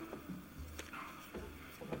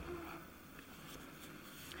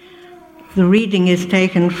The reading is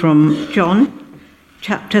taken from John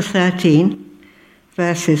chapter 13,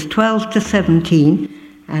 verses 12 to 17,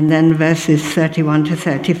 and then verses 31 to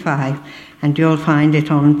 35. And you'll find it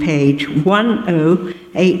on page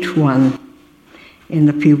 1081 in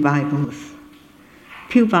the Pew Bibles.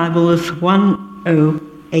 Pew Bibles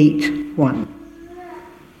 1081.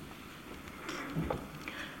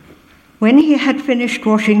 When he had finished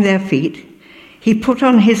washing their feet, he put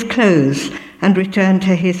on his clothes and returned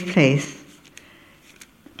to his place.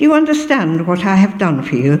 "Do you understand what I have done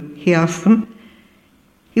for you?" he asked them.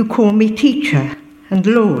 "You call me teacher and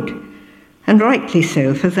Lord, and rightly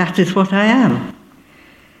so, for that is what I am.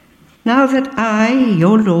 Now that I,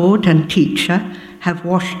 your Lord and teacher, have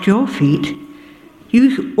washed your feet,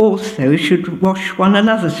 you also should wash one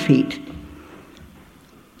another's feet.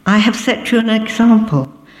 I have set you an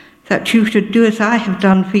example, that you should do as I have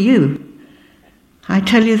done for you. I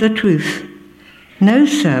tell you the truth. No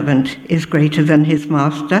servant is greater than his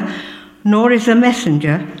master, nor is a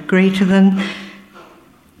messenger greater than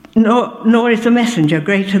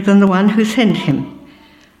the one who sent him.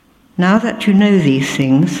 Now that you know these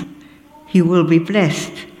things, you will be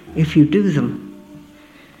blessed if you do them."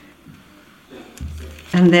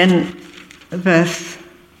 And then verse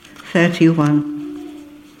 31.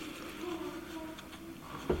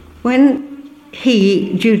 When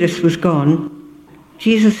Judas, was gone,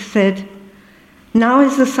 Jesus said, "Now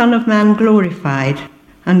is the Son of Man glorified,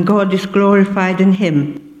 and God is glorified in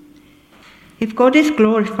him. If God is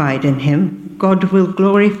glorified in him, God will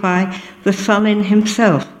glorify the Son in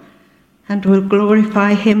himself, and will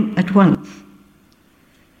glorify him at once.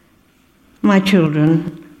 My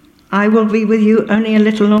children, I will be with you only a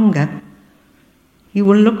little longer. You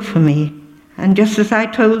will look for me, and just as I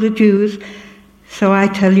told the Jews, so I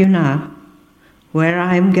tell you now, where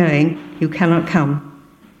I am going, you cannot come.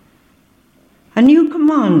 A new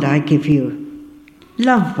command I give you,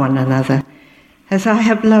 love one another. As I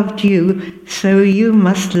have loved you, so you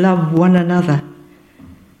must love one another.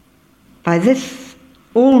 By this,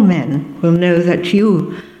 all men will know that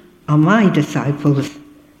you are my disciples,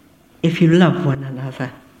 if you love one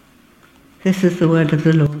another." This is the word of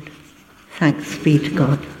the Lord. Thanks be to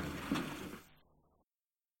God.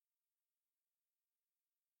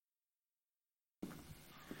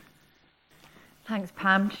 Thanks,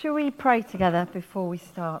 Pam. Shall we pray together before we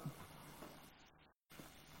start?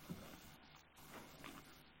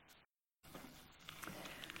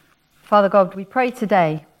 Father God, we pray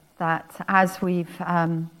today that as we've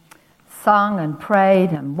sung and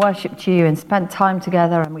prayed and worshipped you and spent time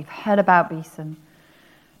together and we've heard about Beeson,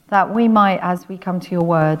 that we might, as we come to your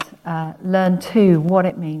word, learn too what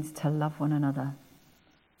it means to love one another,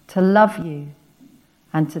 to love you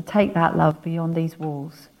and to take that love beyond these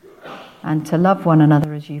walls and to love one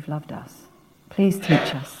another as you've loved us. Please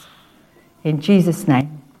teach us. In Jesus'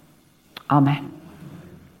 name, amen.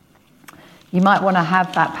 You might want to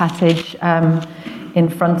have that passage in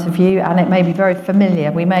front of you, and it may be very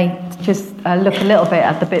familiar. We may just look a little bit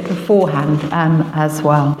at the bit beforehand as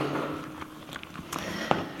well.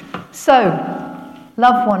 So,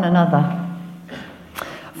 love one another.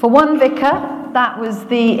 For one vicar, that was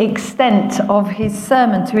the extent of his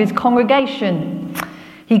sermon to his congregation.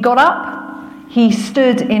 He got up, he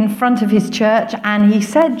stood in front of his church, and he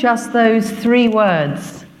said just those three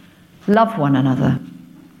words, love one another.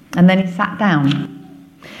 And then he sat down.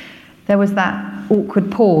 There was that awkward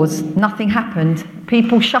pause. Nothing happened.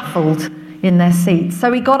 People shuffled in their seats.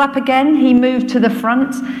 So he got up again, he moved to the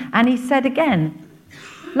front, and he said again,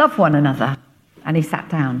 love one another. And he sat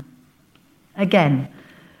down. Again,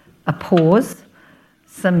 a pause,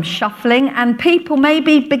 some shuffling, and people may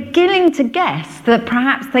be beginning to guess that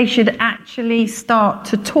perhaps they should actually start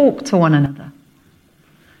to talk to one another.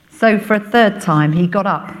 So for a third time, he got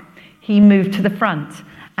up, he moved to the front,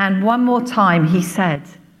 and one more time he said,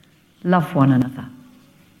 love one another.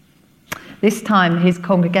 This time his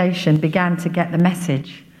congregation began to get the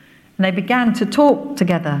message, and they began to talk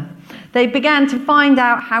together. They began to find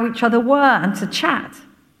out how each other were and to chat.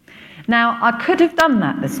 Now, I could have done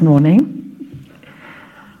that this morning.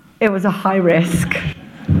 It was a high risk.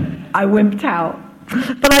 I wimped out.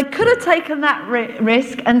 But I could have taken that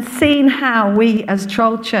risk and seen how we as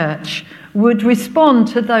Troll Church would respond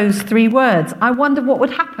to those three words. I wonder what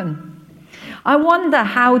would happen. I wonder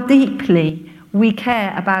how deeply we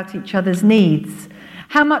care about each other's needs,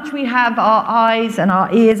 how much we have our eyes and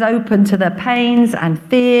our ears open to the pains and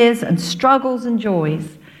fears and struggles and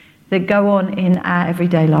joys that go on in our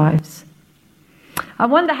everyday lives. I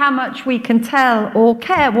wonder how much we can tell or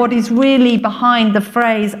care what is really behind the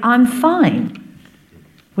phrase, I'm fine,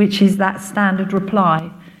 which is that standard reply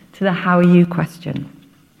to the how are you question.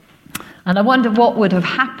 And I wonder what would have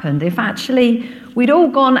happened if actually we'd all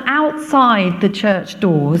gone outside the church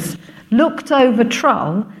doors, looked over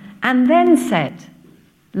Trull, and then said,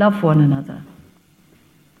 love one another.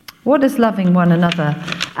 What does loving one another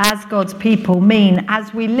as God's people mean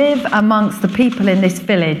as we live amongst the people in this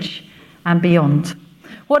village and beyond?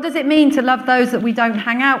 What does it mean to love those that we don't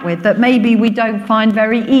hang out with, that maybe we don't find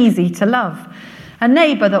very easy to love? A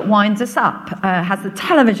neighbour that winds us up, has the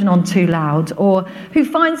television on too loud, or who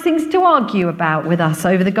finds things to argue about with us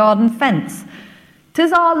over the garden fence.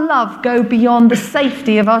 Does our love go beyond the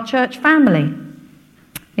safety of our church family?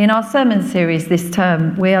 In our sermon series this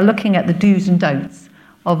term, we are looking at the do's and don'ts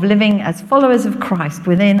of living as followers of Christ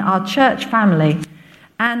within our church family,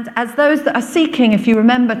 and as those that are seeking, if you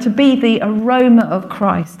remember, to be the aroma of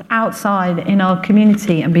Christ outside in our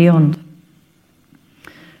community and beyond.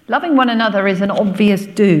 Loving one another is an obvious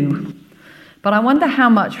do, but I wonder how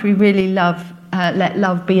much we really let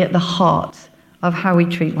love be at the heart of how we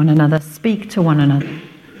treat one another, speak to one another,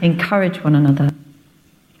 encourage one another.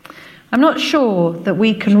 I'm not sure that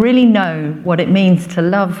we can really know what it means to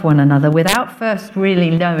love one another without first really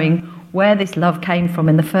knowing where this love came from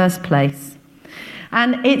in the first place.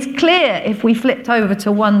 And it's clear if we flipped over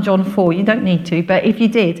to 1 John 4, you don't need to, but if you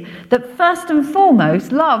did, that first and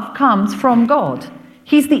foremost, love comes from God.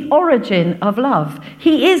 He's the origin of love.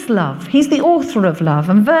 He is love. He's the author of love.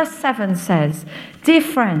 And verse 7 says, "Dear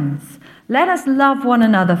friends, let us love one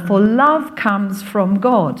another, for love comes from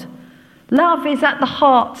God." Love is at the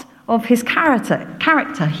heart of his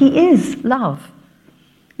character. He is love.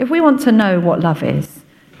 If we want to know what love is,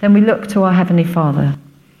 then we look to our Heavenly Father.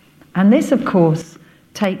 And this, of course,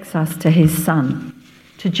 takes us to his Son,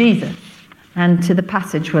 to Jesus, and to the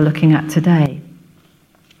passage we're looking at today.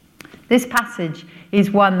 This passage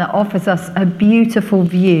is one that offers us a beautiful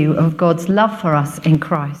view of God's love for us in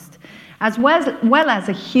Christ, as well as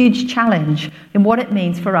a huge challenge in what it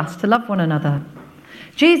means for us to love one another.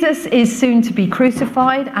 Jesus is soon to be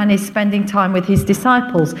crucified and is spending time with his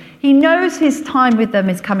disciples. He knows his time with them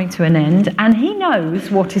is coming to an end, and he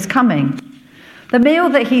knows what is coming. The meal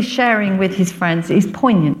that he's sharing with his friends is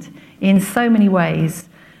poignant in so many ways,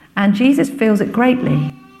 and Jesus feels it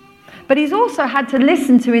greatly. But he's also had to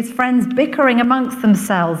listen to his friends bickering amongst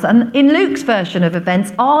themselves, and in Luke's version of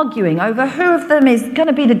events, arguing over who of them is going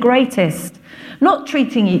to be the greatest, not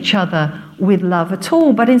treating each other with love at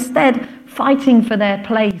all, but instead fighting for their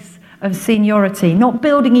place of seniority, not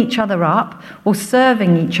building each other up or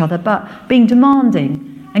serving each other, but being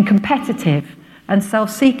demanding and competitive and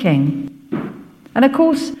self-seeking. And of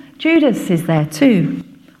course, Judas is there too,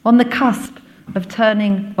 on the cusp of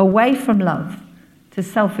turning away from love to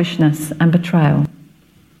selfishness and betrayal.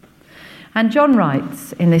 And John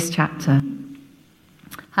writes in this chapter,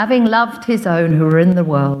 "Having loved his own who were in the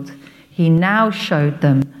world, he now showed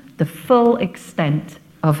them the full extent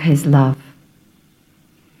of his love."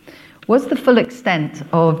 Was the full extent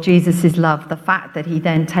of Jesus' love the fact that he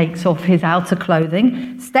then takes off his outer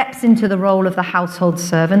clothing, steps into the role of the household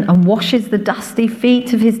servant, and washes the dusty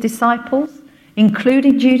feet of his disciples,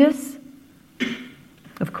 including Judas?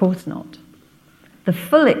 Of course not. The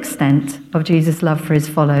full extent of Jesus' love for his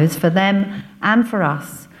followers, for them and for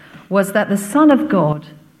us, was that the Son of God,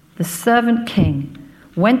 the servant king,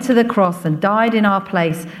 went to the cross and died in our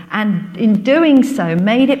place, and in doing so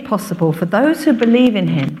made it possible for those who believe in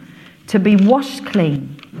him to be washed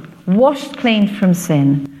clean from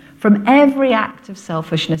sin, from every act of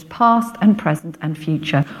selfishness, past and present and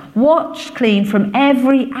future, washed clean from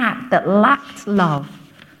every act that lacked love,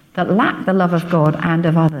 that lacked the love of God and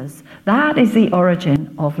of others. That is the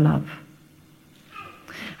origin of love.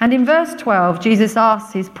 And in verse 12, Jesus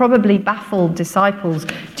asks his probably baffled disciples,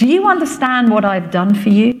 "Do you understand what I've done for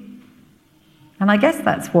you?" And I guess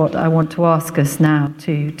that's what I want to ask us now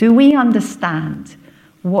too. Do we understand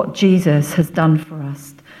what Jesus has done for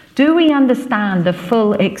us? Do we understand the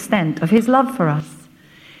full extent of his love for us?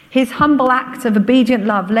 His humble act of obedient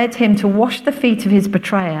love led him to wash the feet of his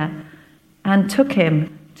betrayer and took him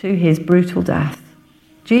to his brutal death.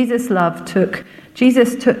 Jesus took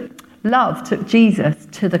Jesus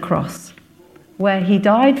to the cross, where he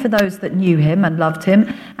died for those that knew him and loved him,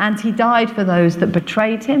 and he died for those that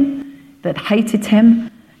betrayed him, that hated him,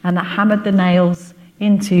 and that hammered the nails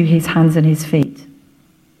into his hands and his feet.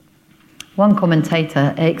 One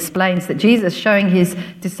commentator explains that Jesus showing his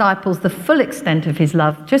disciples the full extent of his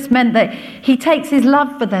love just meant that he takes his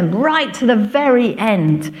love for them right to the very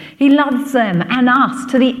end. He loves them and us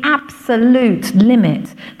to the absolute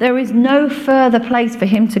limit. There is no further place for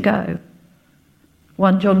him to go.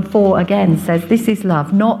 1 John 4 again says, "This is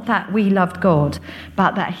love, not that we loved God,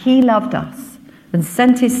 but that he loved us and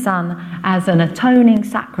sent his Son as an atoning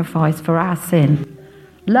sacrifice for our sin.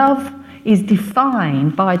 Love is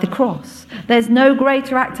defined by the cross. There's no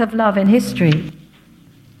greater act of love in history.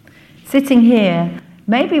 Sitting here,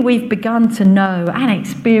 maybe we've begun to know and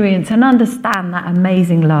experience and understand that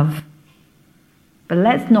amazing love. But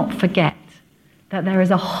let's not forget that there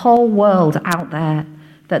is a whole world out there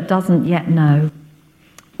that doesn't yet know,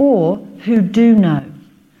 or who do know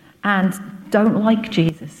and don't like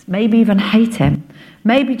Jesus, maybe even hate him,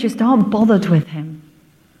 maybe just aren't bothered with him.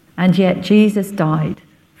 And yet Jesus died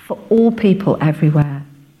for all people everywhere.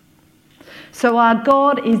 So our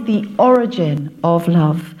God is the origin of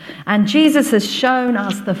love, and Jesus has shown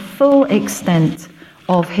us the full extent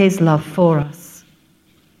of his love for us.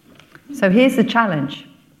 So here's the challenge.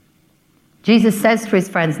 Jesus says to his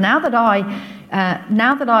friends, now that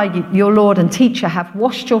I, your Lord and teacher, have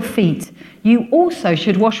washed your feet, you also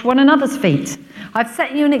should wash one another's feet. I've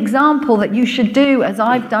set you an example that you should do as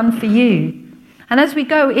I've done for you. And as we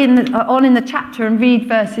go on in the chapter and read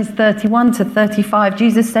verses 31 to 35,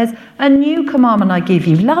 Jesus says, a new commandment I give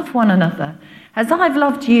you, love one another. As I've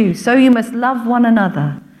loved you, so you must love one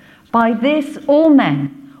another. By this all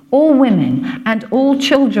men, all women, and all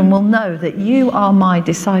children will know that you are my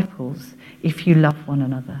disciples, if you love one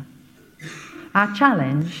another. Our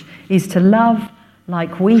challenge is to love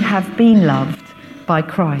like we have been loved by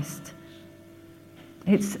Christ.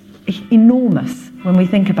 It's enormous when we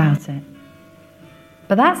think about it.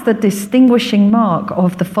 But that's the distinguishing mark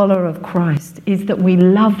of the follower of Christ, is that we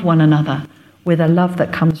love one another with a love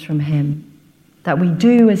that comes from him, that we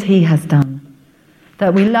do as he has done,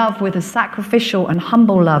 that we love with a sacrificial and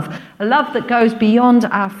humble love, a love that goes beyond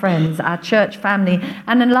our friends, our church family,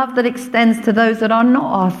 and a love that extends to those that are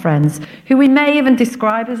not our friends, who we may even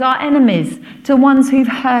describe as our enemies, to ones who've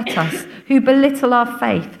hurt us, who belittle our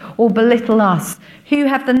faith or belittle us, who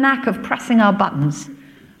have the knack of pressing our buttons,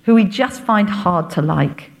 who we just find hard to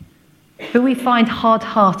like, who we find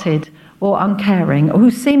hard-hearted or uncaring, or who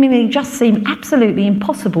seemingly just seem absolutely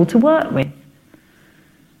impossible to work with.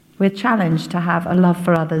 We're challenged to have a love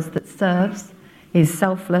for others that serves, is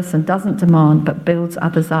selfless and doesn't demand but builds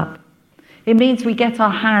others up. It means we get our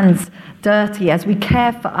hands dirty as we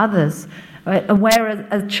care for others, where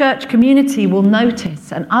a church community will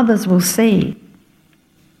notice and others will see.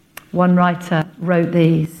 One writer wrote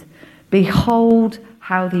these, behold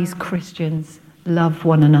how these Christians love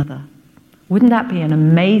one another. Wouldn't that be an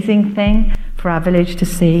amazing thing for our village to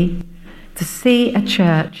see? To see a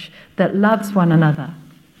church that loves one another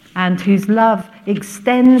and whose love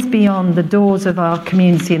extends beyond the doors of our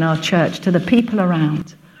community and our church to the people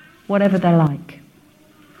around, whatever they're like.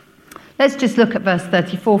 Let's just look at verse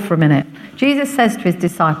 34 for a minute. Jesus says to his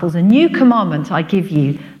disciples, a new commandment I give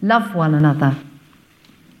you, love one another.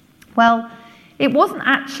 Well, it wasn't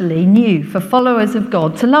actually new for followers of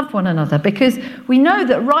God to love one another, because we know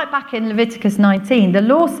that right back in Leviticus 19, the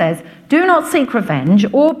law says, do not seek revenge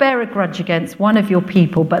or bear a grudge against one of your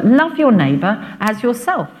people, but love your neighbour as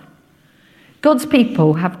yourself. God's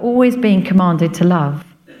people have always been commanded to love,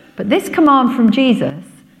 but this command from Jesus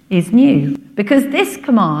is new, because this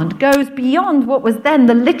command goes beyond what was then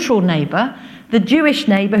the literal neighbour, the Jewish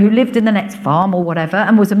neighbour who lived in the next farm or whatever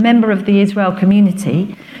and was a member of the Israel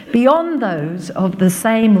community, beyond those of the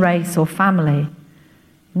same race or family.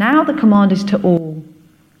 Now the command is to all,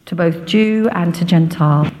 to both Jew and to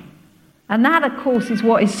Gentile. And that, of course, is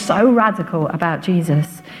what is so radical about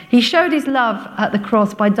Jesus. He showed his love at the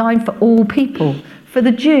cross by dying for all people, for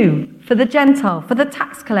the Jew, for the Gentile, for the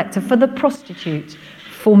tax collector, for the prostitute,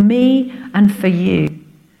 for me and for you,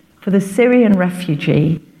 for the Syrian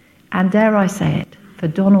refugee, and dare I say it, for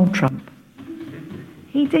Donald Trump.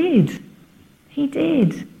 He did. He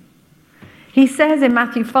did. He says in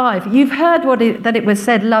Matthew 5, you've heard that it was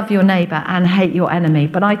said, love your neighbour and hate your enemy.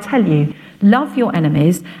 But I tell you, love your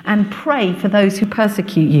enemies and pray for those who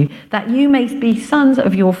persecute you, that you may be sons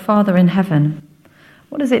of your Father in heaven.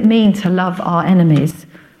 What does it mean to love our enemies?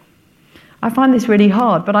 I find this really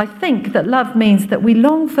hard, but I think that love means that we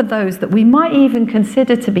long for those that we might even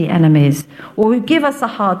consider to be enemies, or who give us a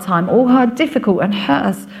hard time, or who are difficult and hurt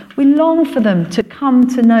us. We long for them to come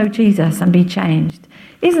to know Jesus and be changed.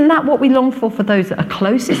 Isn't that what we long for those that are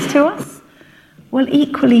closest to us? Well,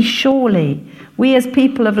 equally, surely, we as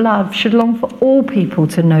people of love should long for all people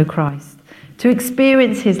to know Christ, to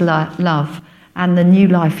experience his love and the new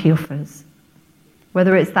life he offers.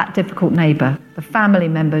 Whether it's that difficult neighbour, the family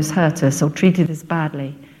member who's hurt us or treated us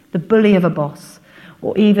badly, the bully of a boss,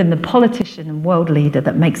 or even the politician and world leader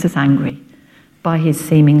that makes us angry by his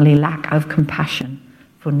seemingly lack of compassion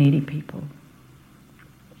for needy people.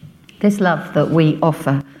 This love that we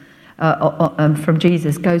offer from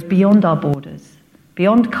Jesus goes beyond our borders.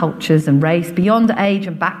 beyond cultures and race, beyond age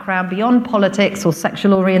and background, beyond politics or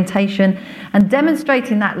sexual orientation. And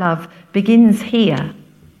demonstrating that love begins here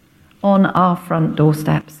on our front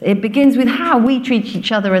doorsteps. It begins with how we treat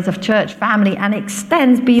each other as a church family and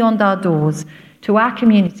extends beyond our doors to our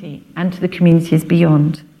community and to the communities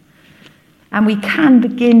beyond. And we can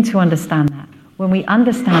begin to understand that when we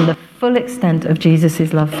understand the full extent of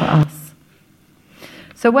Jesus' love for us.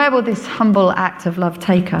 So where will this humble act of love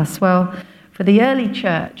take us? Well, for the early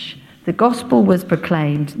church, the gospel was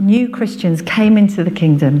proclaimed, new Christians came into the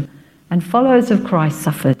kingdom, and followers of Christ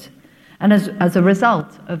suffered. And as a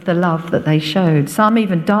result of the love that they showed, some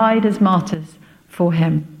even died as martyrs for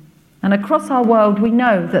him. And across our world, we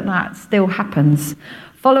know that that still happens.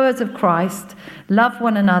 Followers of Christ love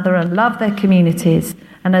one another and love their communities.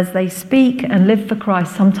 And as they speak and live for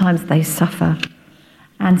Christ, sometimes they suffer.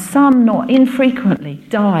 And some, not infrequently,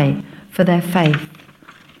 die for their faith.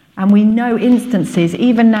 And we know instances,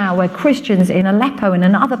 even now, where Christians in Aleppo and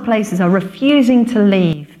in other places are refusing to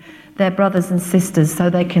leave their brothers and sisters so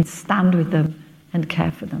they can stand with them and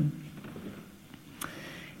care for them.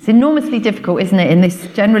 It's enormously difficult, isn't it, in this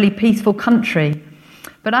generally peaceful country?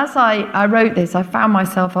 But as I wrote this, I found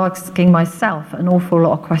myself asking myself an awful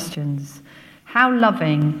lot of questions. How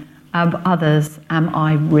loving of others am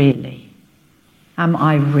I really? Am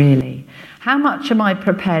I really? How much am I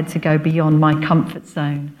prepared to go beyond my comfort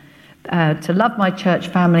zone to love my church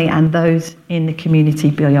family and those in the community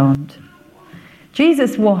beyond?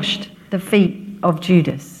 Jesus washed the feet of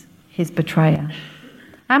Judas, his betrayer.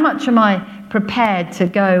 How much am I prepared to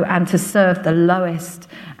go and to serve the lowest,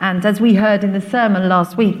 and as we heard in the sermon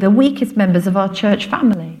last week, the weakest members of our church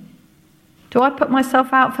family? Do I put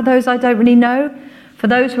myself out for those I don't really know? For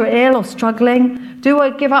those who are ill or struggling? Do I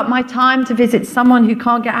give up my time to visit someone who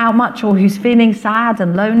can't get out much or who's feeling sad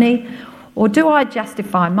and lonely? Or do I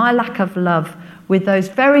justify my lack of love with those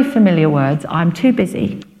very familiar words, I'm too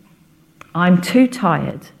busy, I'm too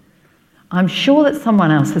tired, I'm sure that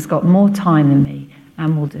someone else has got more time than me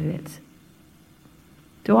and will do it?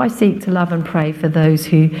 Do I seek to love and pray for those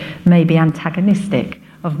who may be antagonistic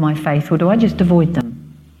of my faith, or do I just avoid them?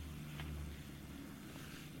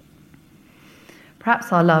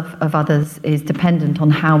 Perhaps our love of others is dependent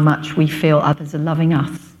on how much we feel others are loving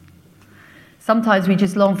us. Sometimes we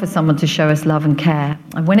just long for someone to show us love and care,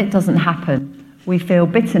 and when it doesn't happen, we feel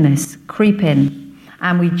bitterness creep in,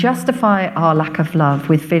 and we justify our lack of love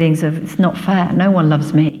with feelings of, it's not fair, no one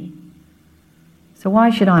loves me. So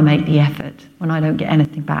why should I make the effort when I don't get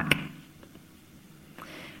anything back?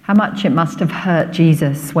 How much it must have hurt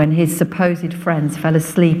Jesus when his supposed friends fell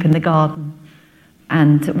asleep in the garden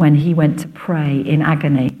and when he went to pray in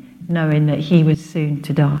agony, knowing that he was soon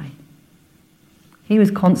to die. He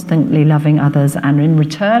was constantly loving others and in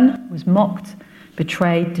return was mocked,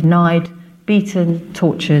 betrayed, denied, beaten,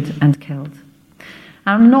 tortured and killed.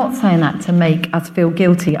 I'm not saying that to make us feel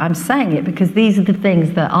guilty. I'm saying it because these are the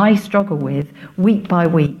things that I struggle with week by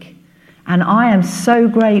week. And I am so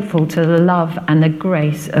grateful to the love and the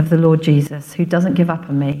grace of the Lord Jesus, who doesn't give up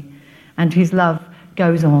on me and whose love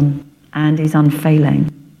goes on and is unfailing.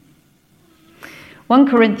 1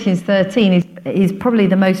 Corinthians 13 is probably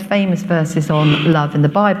the most famous verses on love in the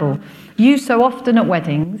Bible, used so often at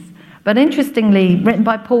weddings, but interestingly written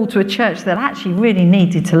by Paul to a church that actually really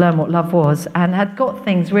needed to learn what love was and had got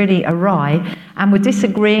things really awry and were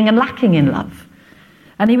disagreeing and lacking in love.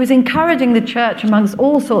 And he was encouraging the church, amongst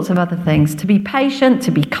all sorts of other things, to be patient,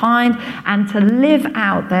 to be kind, and to live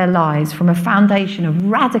out their lives from a foundation of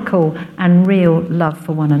radical and real love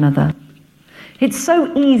for one another. It's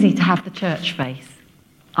so easy to have the church face.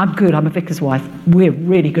 I'm good, I'm a vicar's wife. We're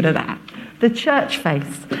really good at that. The church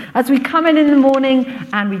face. As we come in the morning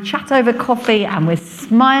and we chat over coffee and we're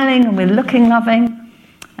smiling and we're looking loving,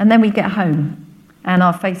 and then we get home and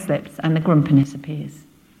our face slips and the grumpiness appears.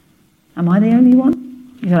 Am I the only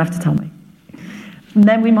one? You don't have to tell me. And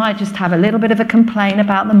then we might just have a little bit of a complaint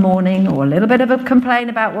about the morning or a little bit of a complaint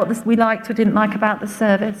about what we liked or didn't like about the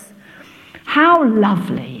service. How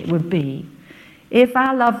lovely it would be if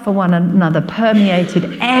our love for one another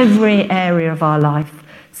permeated every area of our life.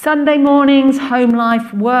 Sunday mornings, home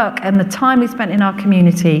life, work, and the time we spent in our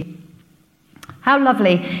community. How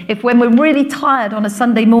lovely if when we're really tired on a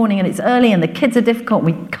Sunday morning and it's early and the kids are difficult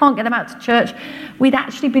and we can't get them out to church, we'd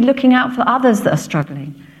actually be looking out for others that are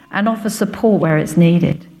struggling and offer support where it's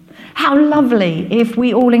needed. How lovely if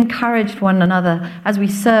we all encouraged one another as we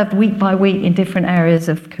served week by week in different areas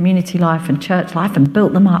of community life and church life and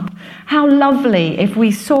built them up. How lovely if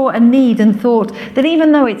we saw a need and thought that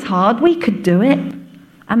even though it's hard, we could do it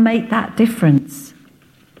and make that difference.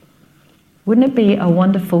 Wouldn't it be a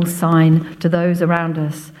wonderful sign to those around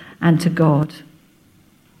us and to God?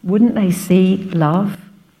 Wouldn't they see love?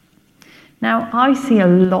 Now, I see a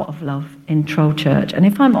lot of love in Troll Church, and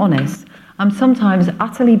if I'm honest, I'm sometimes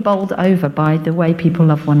utterly bowled over by the way people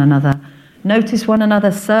love one another, notice one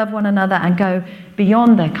another, serve one another, and go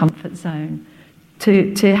beyond their comfort zone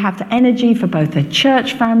to have the energy for both their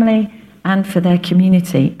church family and for their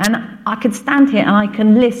community. And I could stand here and I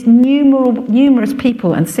can list numerous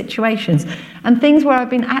people and situations and things where I've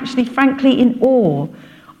been actually, frankly, in awe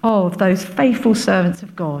of those faithful servants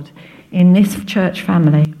of God in this church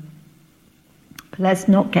family. But let's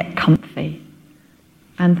not get comfy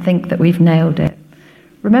and think that we've nailed it.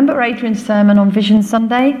 Remember Adrian's sermon on Vision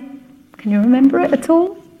Sunday? Can you remember it at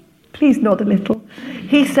all? Please nod a little.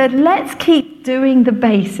 He said, let's keep doing the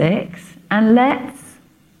basics and let's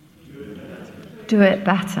do it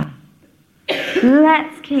better.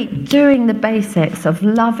 Let's keep doing the basics of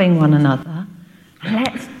loving one another.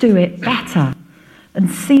 Let's do it better and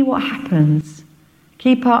see what happens.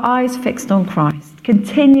 Keep our eyes fixed on Christ.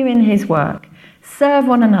 Continue in his work. Serve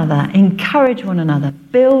one another. Encourage one another.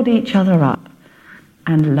 Build each other up.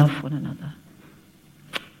 And love one another.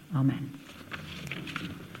 Amen.